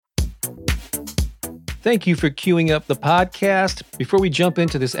Thank you for queuing up the podcast. Before we jump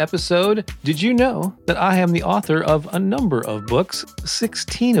into this episode, did you know that I am the author of a number of books,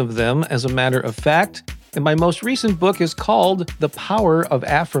 16 of them as a matter of fact, and my most recent book is called The Power of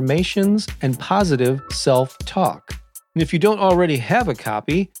Affirmations and Positive Self-Talk. And if you don't already have a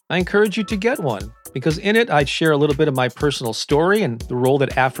copy, I encourage you to get one, because in it I share a little bit of my personal story and the role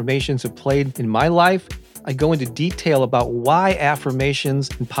that affirmations have played in my life. I go into detail about why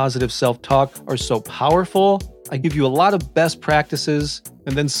affirmations and positive self-talk are so powerful. I give you a lot of best practices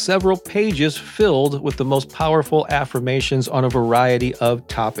and then several pages filled with the most powerful affirmations on a variety of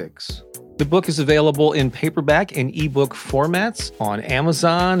topics. The book is available in paperback and ebook formats on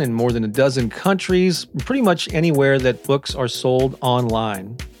Amazon in more than a dozen countries, pretty much anywhere that books are sold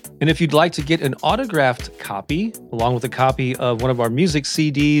online. And if you'd like to get an autographed copy, along with a copy of one of our music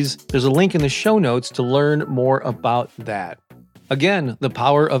CDs, there's a link in the show notes to learn more about that. Again, The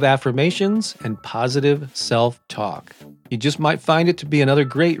Power of Affirmations and Positive Self-Talk. You just might find it to be another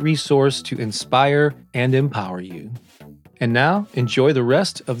great resource to inspire and empower you. And now, enjoy the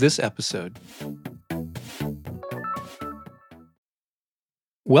rest of this episode.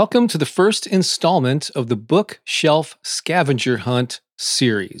 Welcome to the first installment of the Bookshelf Scavenger Hunt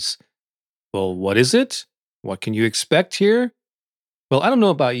series. Well, what is it? What can you expect here? Well, I don't know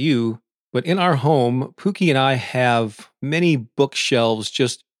about you, but in our home, Pookie and I have many bookshelves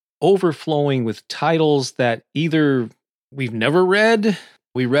just overflowing with titles that either we've never read,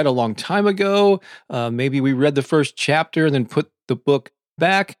 we read a long time ago, maybe we read the first chapter and then put the book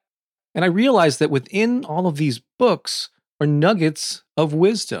back. And I realized that within all of these books are nuggets of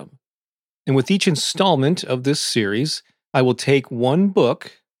wisdom. And with each installment of this series, I will take one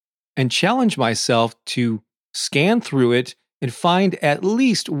book and challenge myself to scan through it and find at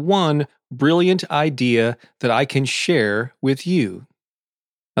least one brilliant idea that I can share with you.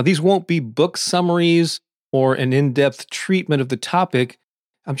 Now, these won't be book summaries or an in-depth treatment of the topic.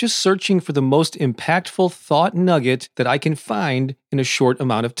 I'm just searching for the most impactful thought nugget that I can find in a short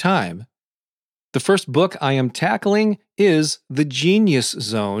amount of time. The first book I am tackling is The Genius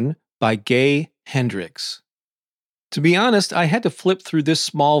Zone by Hendricks. To be honest, I had to flip through this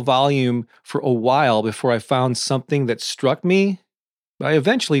small volume for a while before I found something that struck me, but I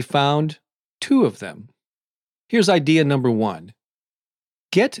eventually found two of them. Here's idea number one.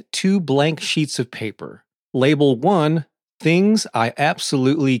 Get 2 blank sheets of paper. Label 1, Things I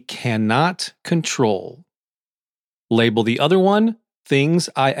Absolutely Cannot Control. Label the other one, Things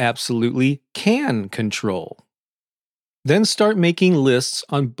I Absolutely Can Control. Then start making lists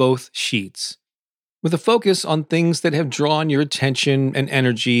on both sheets, with a focus on things that have drawn your attention and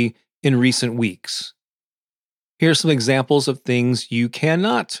energy in recent weeks. Here are some examples of things you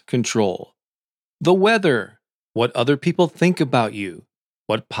cannot control. The weather, what other people think about you,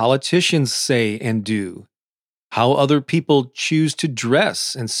 what politicians say and do, how other people choose to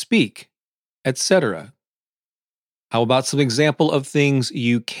dress and speak, etc. How about some example of things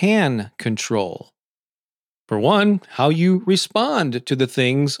you can control? For one, how you respond to the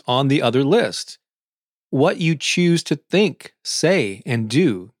things on the other list. What you choose to think, say, and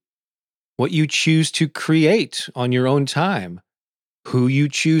do. What you choose to create on your own time. Who you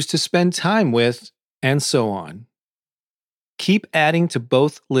choose to spend time with, and so on. Keep adding to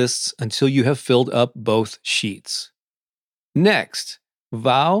both lists until you have filled up both sheets. Next,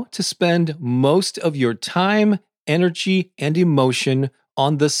 vow to spend most of your time, energy, and emotion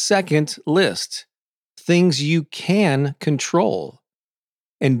on the second list. Things you can control.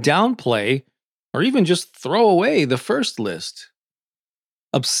 And downplay or even just throw away the first list.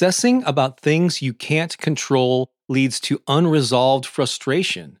 Obsessing about things you can't control leads to unresolved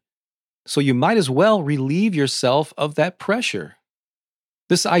frustration, so you might as well relieve yourself of that pressure.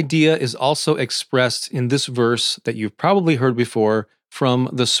 This idea is also expressed in this verse that you've probably heard before from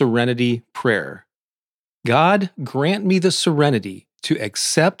the Serenity Prayer. God, grant me the serenity to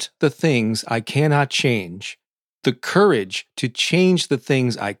accept the things I cannot change, the courage to change the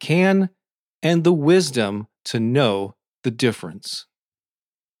things I can, and the wisdom to know the difference.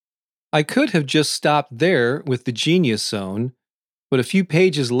 I could have just stopped there with the Genius Zone, but a few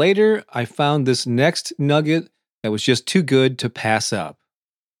pages later, I found this next nugget that was just too good to pass up.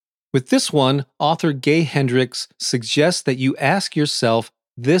 With this one, author Hendricks suggests that you ask yourself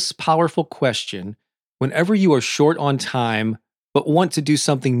this powerful question whenever you are short on time but want to do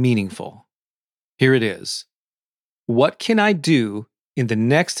something meaningful. Here it is. What can I do in the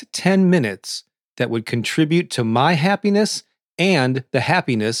next 10 minutes that would contribute to my happiness and the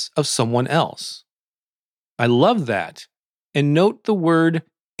happiness of someone else? I love that. And note the word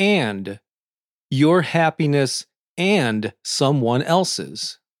and. Your happiness and someone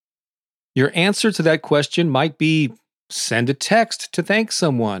else's. Your answer to that question might be send a text to thank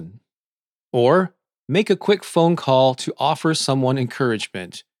someone, or make a quick phone call to offer someone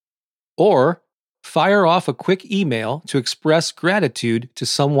encouragement, or fire off a quick email to express gratitude to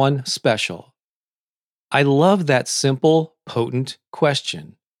someone special. I love that simple, potent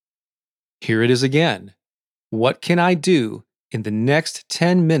question. Here it is again. What can I do in the next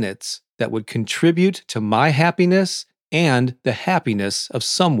 10 minutes that would contribute to my happiness and the happiness of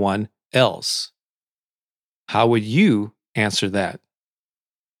someone else? How would you answer that?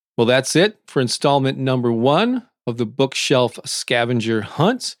 Well, that's it for installment number 1 of the Bookshelf Scavenger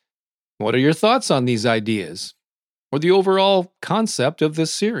Hunt. What are your thoughts on these ideas or the overall concept of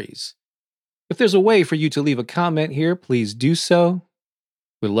this series? If there's a way for you to leave a comment here, please do so.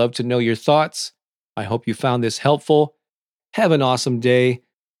 We'd love to know your thoughts. I hope you found this helpful. Have an awesome day.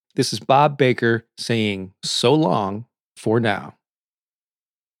 This is Bob Baker saying so long for now.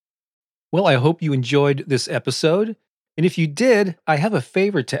 Well, I hope you enjoyed this episode. And if you did, I have a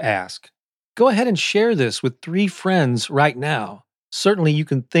favor to ask. Go ahead and share this with 3 friends right now. Certainly, you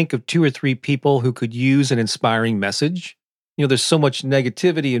can think of 2 or 3 people who could use an inspiring message. There's so much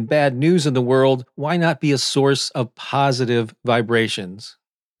negativity and bad news in the world. Why not be a source of positive vibrations?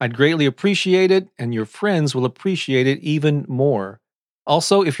 I'd greatly appreciate it, and your friends will appreciate it even more.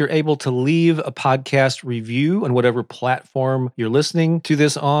 Also, if you're able to leave a podcast review on whatever platform you're listening to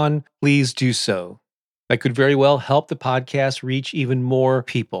this on, please do so. That could very well help the podcast reach even more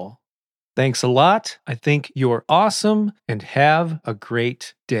people. Thanks a lot. I think you're awesome, and have a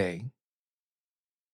great day.